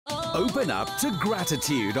Open up to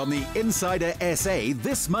gratitude on the Insider SA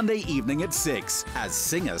this Monday evening at 6 as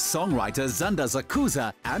singer-songwriter Zanda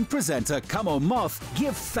Zakuza and presenter Kamo Moth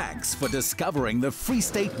give thanks for discovering the Free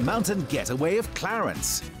State mountain getaway of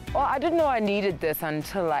Clarens. Well, I didn't know I needed this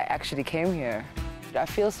until I actually came here. I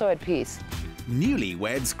feel so at peace.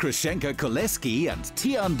 Newlyweds Crushenke Kolesky and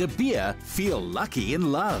Tiaan feel lucky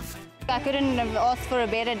in love. I couldn't have asked for a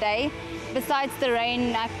better day. Besides the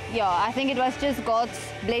rain, I think it was just God's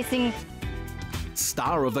blessing.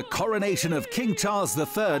 Star of the Coronation of King Charles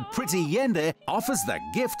III, Pretty Yende, offers the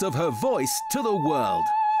gift of her voice to the world.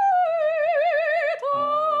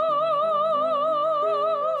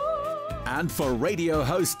 And for radio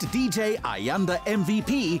host DJ Ayanda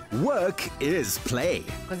MVP, work is play.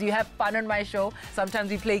 Because you have fun on my show. Sometimes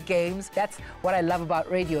we play games. That's what I love about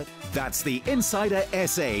radio. That's the Insider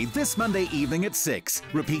SA this Monday evening at 6.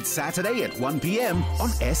 Repeat Saturday at 1 p.m. on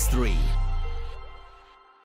S3.